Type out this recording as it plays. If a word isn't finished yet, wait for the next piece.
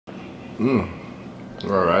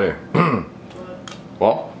Alrighty.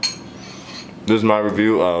 Well, this is my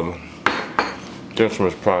review of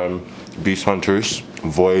Transformers Prime, Beast Hunters,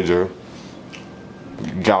 Voyager,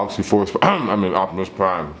 Galaxy Force, Optimus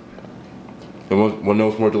Prime. And what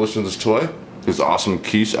knows more delicious than this toy? This awesome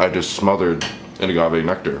quiche I just smothered in agave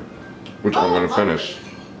nectar, which I'm gonna finish.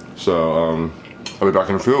 So, I'll be back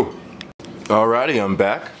in a few. Alrighty, I'm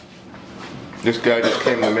back. This guy just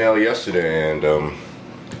came in the mail yesterday and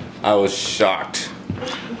I was shocked.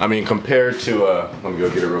 I mean, compared to, let me go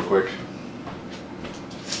get it real quick.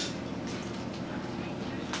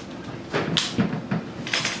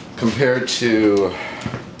 Compared to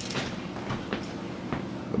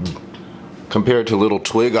little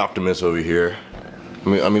Twig Optimus over here.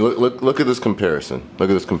 I mean, look at this comparison. Look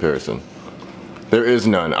at this comparison. There is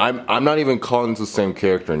none. I'm not even calling this the same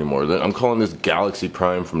character anymore. I'm calling this Galaxy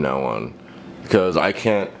Prime from now on, because I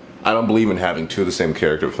don't believe in having two of the same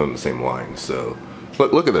character from the same line. So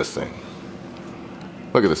look at this thing.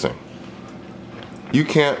 Look at this thing. You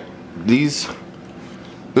can't. This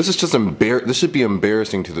is just This should be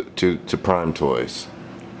embarrassing to Prime toys,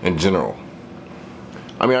 in general.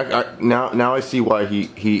 I mean, now I see why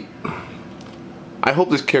he. I hope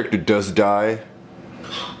this character does die,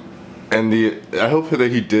 and I hope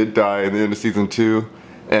that he did die in the end of season 2,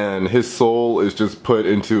 and his soul is just put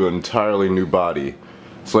into an entirely new body.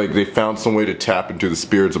 It's like they found some way to tap into the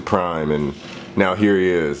spirits of Prime, and now here he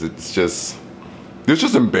is. It's just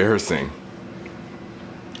embarrassing.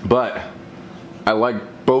 But I like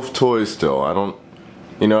both toys still. I don't,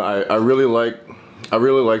 you know, I really like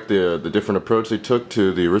the different approach they took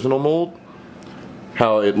to the original mold.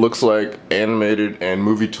 How it looks like animated and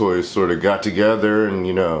movie toys sort of got together and,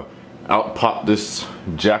 you know, out popped this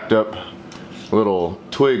jacked up little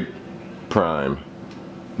Twig Prime.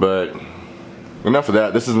 But enough of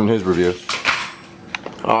that. This isn't his review.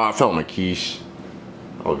 Oh, I felt my quiche.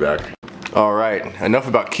 I'll be back. Alright, enough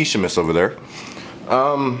about Quiche-Miss over there.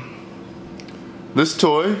 This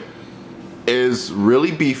toy is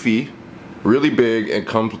really beefy, really big, and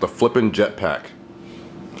comes with a flippin' jetpack.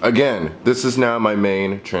 Again, this is now my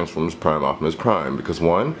main Transformers Prime Optimus Prime, because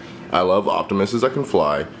 1, I love Optimuses that can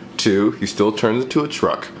fly, 2, he still turns into a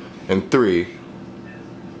truck, and 3,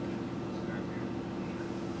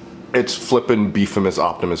 it's flippin' Beefimus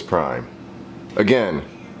Optimus Prime. Again,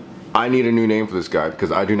 I need a new name for this guy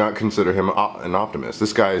because I do not consider him an Optimus.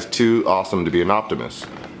 This guy is too awesome to be an Optimus.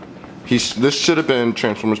 This should have been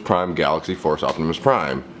Transformers Prime Galaxy Force Optimus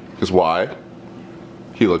Prime. Because why?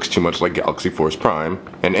 He looks too much like Galaxy Force Prime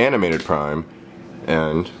and Animated Prime,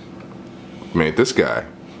 and made this guy.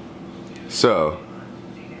 So,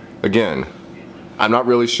 again, I'm not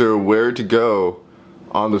really sure where to go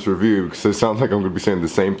on this review because it sounds like I'm going to be saying the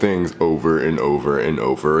same things over and over and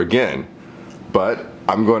over again. But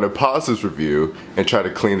I'm going to pause this review and try to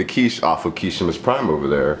clean the quiche off of Quiche-Miss Prime over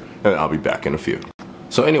there, and I'll be back in a few.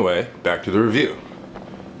 So anyway, back to the review.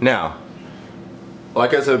 Now,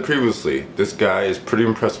 like I said previously, this guy is pretty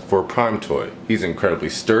impressive for a Prime toy. He's incredibly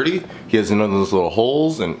sturdy. He has none of those little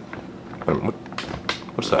holes and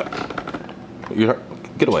what's that?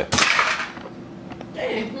 Get away.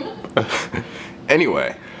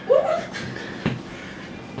 Anyway,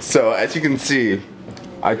 so as you can see,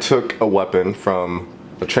 I took a weapon from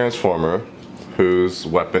a Transformer whose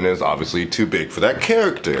weapon is obviously too big for that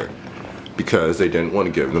character because they didn't want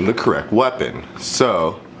to give them the correct weapon.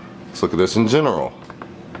 So let's look at this in general.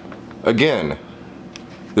 Again,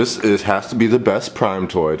 this has to be the best Prime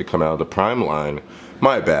toy to come out of the Prime line.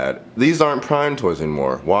 My bad. These aren't Prime toys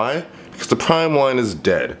anymore. Why? Because the Prime line is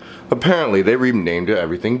dead. Apparently, they renamed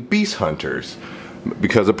everything Beast Hunters.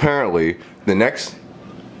 Because apparently, the next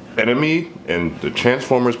enemy in the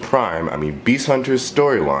Transformers Prime, Beast Hunters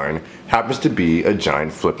storyline, happens to be a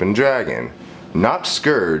giant flippin' dragon. Not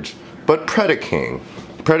Scourge, but Predaking.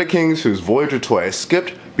 Predakings whose Voyager toy I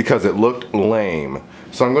skipped because it looked lame.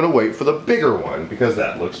 So I'm going to wait for the bigger one because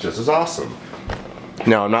that looks just as awesome.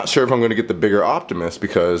 Now I'm not sure if I'm going to get the bigger Optimus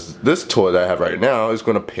because this toy that I have right now is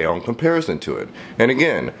going to pale in comparison to it. And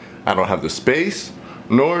again, I don't have the space,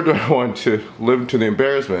 nor do I want to live to the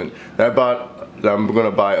embarrassment that I'm going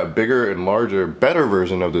to buy a bigger and larger, better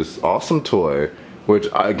version of this awesome toy, which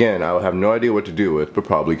again, I will have no idea what to do with, but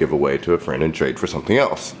probably give away to a friend and trade for something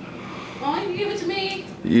else. Why don't you give it to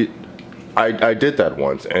me? I did that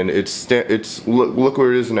once, and look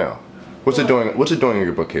where it is now. What's it doing? What's it doing in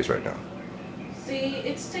your bookcase right now? See,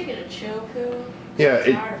 it's taking a chill pill. Yeah,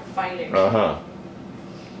 it's tired of fighting.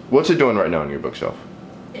 What's it doing right now on your bookshelf?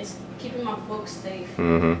 It's keeping my books safe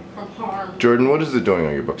from harm. Jordan, what is it doing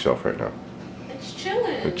on your bookshelf right now? It's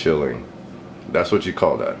chilling. It's chilling. That's what you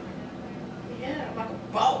call that. Yeah, like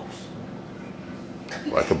a boss.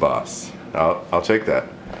 like a boss. I'll take that.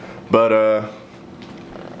 But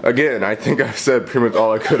again, I think I've said pretty much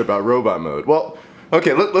all I could about robot mode. Well,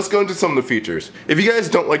 okay, let's go into some of the features. If you guys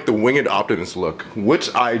don't like the winged Optimus look,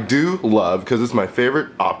 which I do love because it's my favorite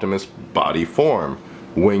Optimus body form,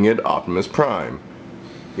 winged Optimus Prime.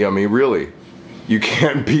 Yeah, I mean, really, you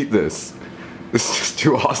can't beat this. This is just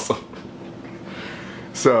too awesome.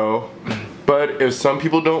 So, but if some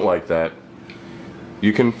people don't like that,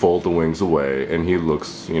 you can fold the wings away and he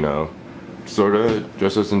looks, you know, sort of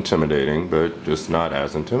just as intimidating, but just not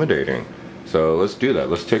as intimidating. So let's do that.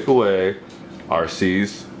 Let's take away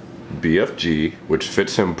RC's BFG, which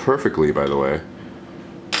fits him perfectly, by the way.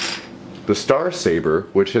 The Star Saber,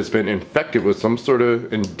 which has been infected with some sort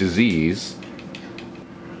of disease.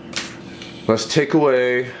 Let's take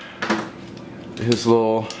away his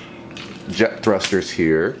little jet thrusters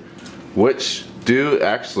here, which do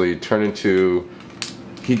actually turn into,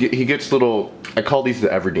 he gets little, I call these the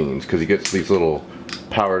Everdeens because he gets these little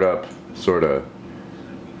powered up sort of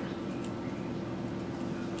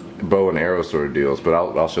bow and arrow sort of deals, but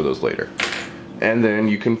I'll show those later. And then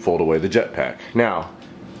you can fold away the jetpack. Now,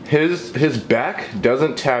 his back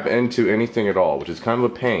doesn't tab into anything at all, which is kind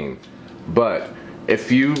of a pain. But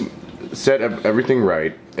if you set everything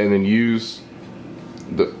right and then use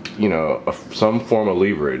the, you know, some form of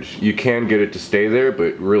leverage, you can get it to stay there,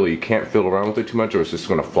 but really you can't fiddle around with it too much or it's just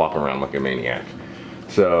going to flop around like a maniac.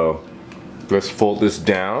 So let's fold this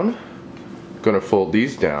down. Gonna fold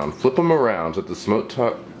these down, flip them around so that the smoke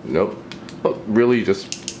top, nope, oh, really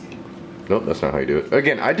just, nope, that's not how you do it.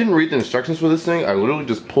 Again, I didn't read the instructions for this thing. I literally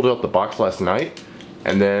just pulled it out the box last night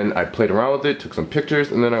and then I played around with it, took some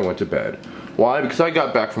pictures, and then I went to bed. Why? Because I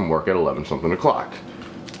got back from work at 11 something o'clock.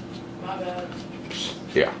 My bad.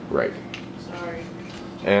 Yeah, right. Sorry.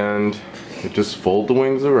 And you just fold the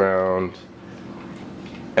wings around,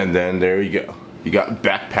 and then there you go. You got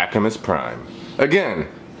Backpackimus Prime. Again,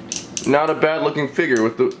 not a bad looking figure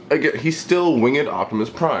with the, again, he's still winged Optimus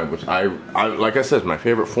Prime, which I like I said, is my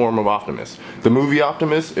favorite form of Optimus. The movie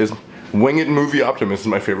Optimus is, winged movie Optimus is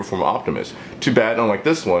my favorite form of Optimus. Too bad, unlike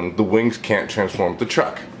this one, the wings can't transform the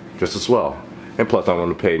truck just as well. And plus I'm going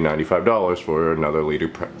to pay $95 for another leader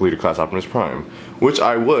class Optimus Prime, which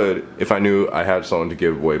I would if I knew I had someone to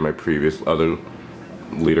give away my previous other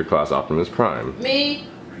leader class Optimus Prime. Me?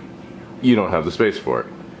 You don't have the space for it.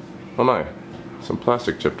 Oh my, some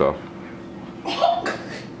plastic chipped off.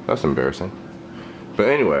 That's embarrassing. But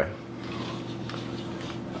anyway,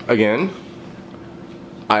 again,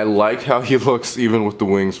 I like how he looks even with the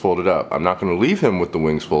wings folded up. I'm not going to leave him with the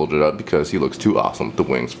wings folded up because he looks too awesome with the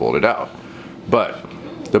wings folded out. But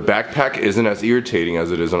the backpack isn't as irritating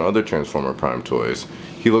as it is on other Transformer Prime toys.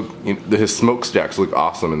 His smokestacks look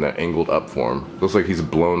awesome in that angled up form. Looks like he's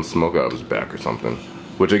blown smoke out of his back or something.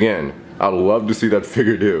 Which again, I'd love to see that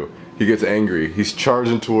figure do. He gets angry, he's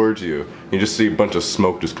charging towards you, you just see a bunch of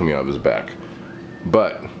smoke just coming out of his back.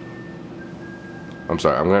 But, I'm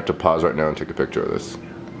sorry, I'm gonna have to pause right now and take a picture of this.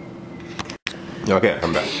 Okay,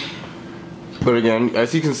 I'm back. But again,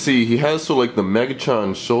 as you can see, he has sort of like the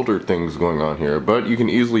Megatron shoulder things going on here, but you can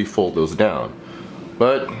easily fold those down.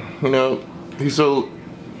 But, you know, he sort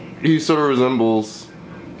of resembles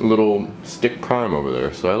a little stick Prime over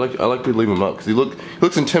there, so I like to leave him up because he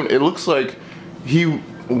looks intimidating. It looks like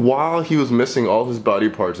while he was missing all his body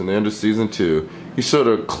parts in the end of season 2, he sort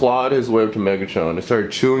of clawed his way up to Megatron and started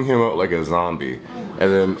chewing him out like a zombie,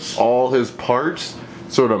 and then all his parts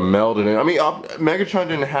sort of melded in. I mean, Megatron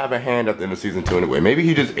didn't have a hand at the end of season 2 anyway. Maybe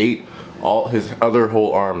he just ate all his other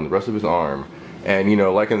whole arm, the rest of his arm, and you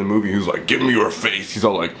know, like in the movie, he was like, "Give me your face." He's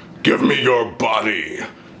all like, "Give me your body,"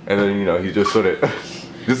 and then you know, he just sort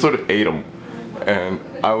of ate him. And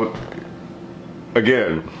I would,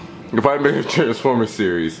 again, if I made a Transformers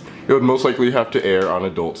series, it would most likely have to air on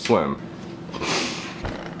Adult Swim.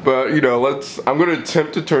 But you know, I'm gonna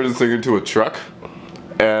attempt to turn this thing into a truck,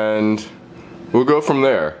 and we'll go from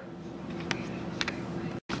there.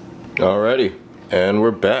 Alrighty, and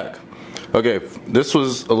we're back. Okay, this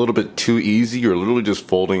was a little bit too easy. You're literally just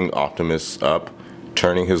folding Optimus up,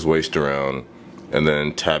 turning his waist around, and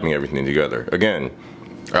then tabbing everything together. Again,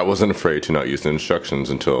 I wasn't afraid to not use the instructions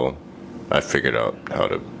until I figured out how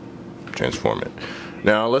to transform it.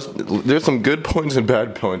 Now, there's some good points and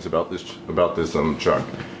bad points about this truck.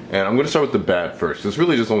 And I'm going to start with the bad first. There's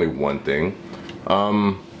really just only one thing.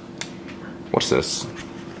 What's this?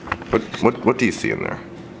 What do you see in there?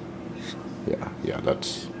 Yeah,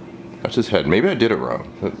 that's his head. Maybe I did it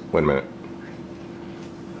wrong. Wait a minute.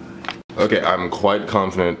 Okay, I'm quite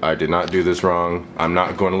confident I did not do this wrong. I'm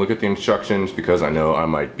not going to look at the instructions because I know I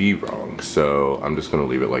might be wrong. So I'm just going to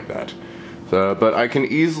leave it like that. But I can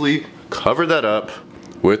easily cover that up,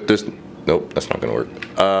 with this, nope, that's not gonna work.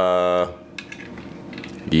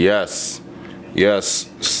 Yes,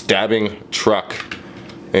 stabbing truck.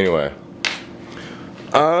 Anyway,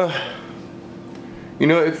 you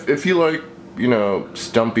know, if you like, you know,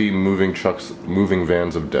 stumpy moving trucks, moving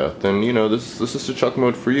vans of death, then you know this is the truck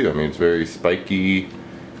mode for you. I mean, it's very spiky.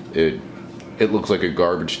 It looks like a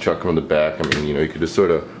garbage truck from the back. I mean, you know, you could just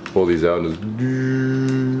sort of pull these out and just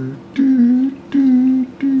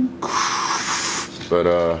but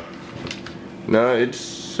no,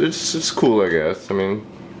 it's cool, I guess. I mean,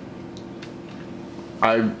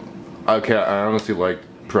 I honestly like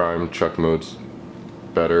Prime truck modes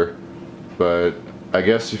better, but I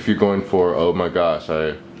guess if you're going for, oh my gosh,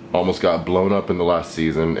 I almost got blown up in the last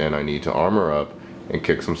season and I need to armor up and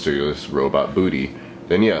kick some serious robot booty,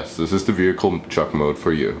 then yes, this is the vehicle truck mode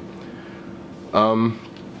for you.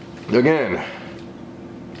 Again,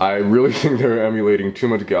 I really think they're emulating too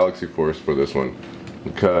much Galaxy Force for this one,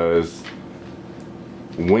 because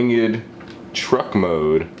winged truck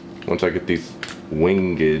mode, once I get these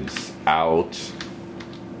wingeds out,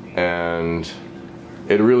 and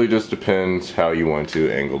it really just depends how you want to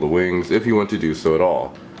angle the wings, if you want to do so at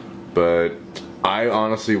all. But I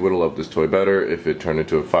honestly would have loved this toy better if it turned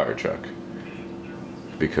into a fire truck,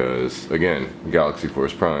 because again, Galaxy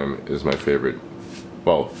Force Prime is my favorite.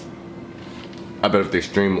 Well, I bet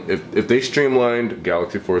if they streamlined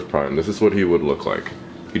Galaxy Force Prime, this is what he would look like.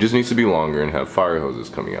 He just needs to be longer and have fire hoses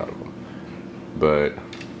coming out of him. But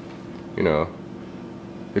you know,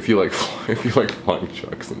 if you like flying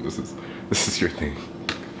trucks, then this is your thing.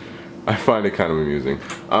 I find it kind of amusing.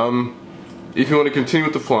 If you want to continue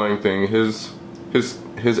with the flying thing, his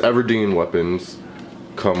Everdeen weapons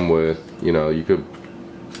come with, you know, you could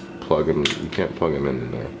plug them. You can't plug them in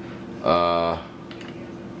there.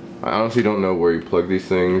 I honestly don't know where you plug these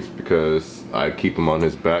things, because I keep them on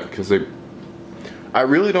his back, because I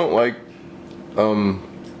really don't like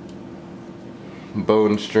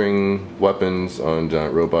bone string weapons on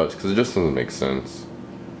giant robots, because it just doesn't make sense.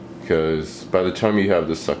 Because by the time you have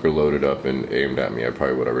this sucker loaded up and aimed at me, I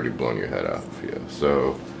probably would have already blown your head off. Yeah.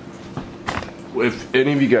 So if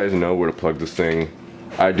any of you guys know where to plug this thing,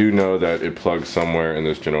 I do know that it plugs somewhere in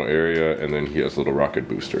this general area, and then he has little rocket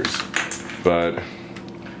boosters. But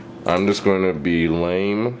I'm just going to be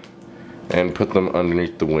lame and put them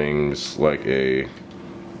underneath the wings like a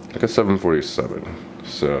 747.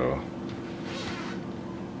 So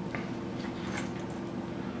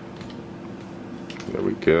there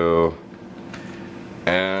we go.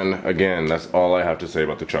 And again, that's all I have to say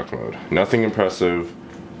about the truck mode. Nothing impressive,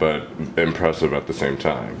 but impressive at the same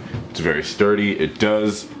time. It's very sturdy. It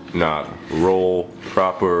does not roll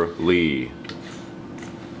properly.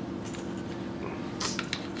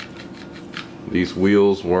 These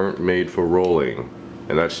wheels weren't made for rolling,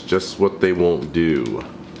 and that's just what they won't do.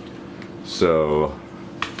 So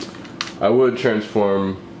I would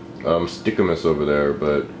transform Stickamus over there,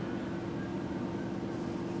 but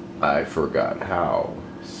I forgot how,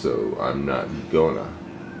 so I'm not gonna.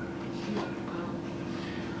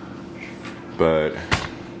 But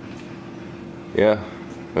yeah,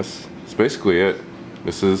 that's basically it.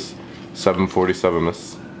 This is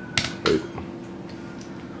 747-us. Right.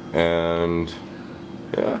 And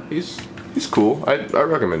yeah, he's cool. I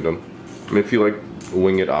recommend him. I mean, if you like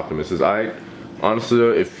winged Optimuses, I honestly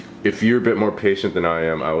though, if you're a bit more patient than I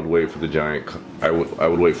am, I would wait for the giant. I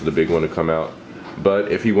would wait for the big one to come out.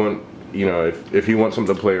 But if you want, you know, if you want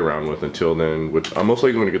something to play around with until then, which I'm most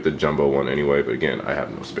likely going to get the jumbo one anyway. But again, I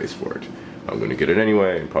have no space for it. I'm going to get it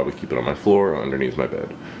anyway and probably keep it on my floor or underneath my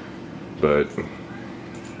bed. But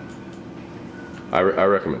I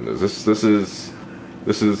recommend this. This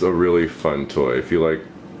is a really fun toy. If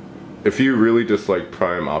you really dislike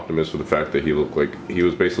Prime Optimus for the fact that he looked like he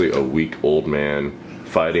was basically a weak old man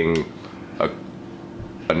fighting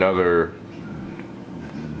another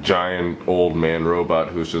giant old man robot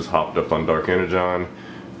who's just hopped up on Dark Energon,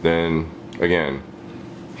 then again,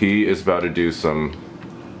 he is about to do some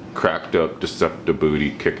cracked up Deceptive booty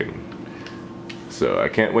kicking. So I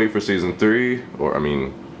can't wait for season 3, or I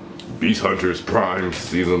mean Beast Hunters Prime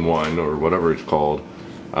season 1 or whatever it's called.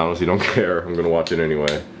 I honestly don't care. I'm gonna watch it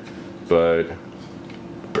anyway. But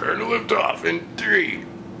prepare to lift off in 3,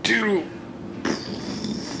 2.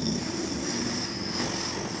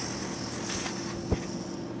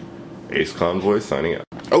 Ace Convoy signing out.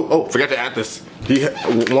 Oh, forgot to add this.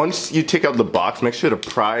 Once you take out the box, make sure to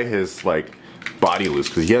pry his like body loose,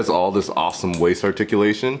 because he has all this awesome waist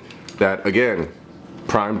articulation that again,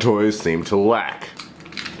 Prime toys seem to lack.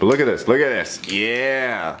 But look at this,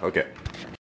 yeah. Okay.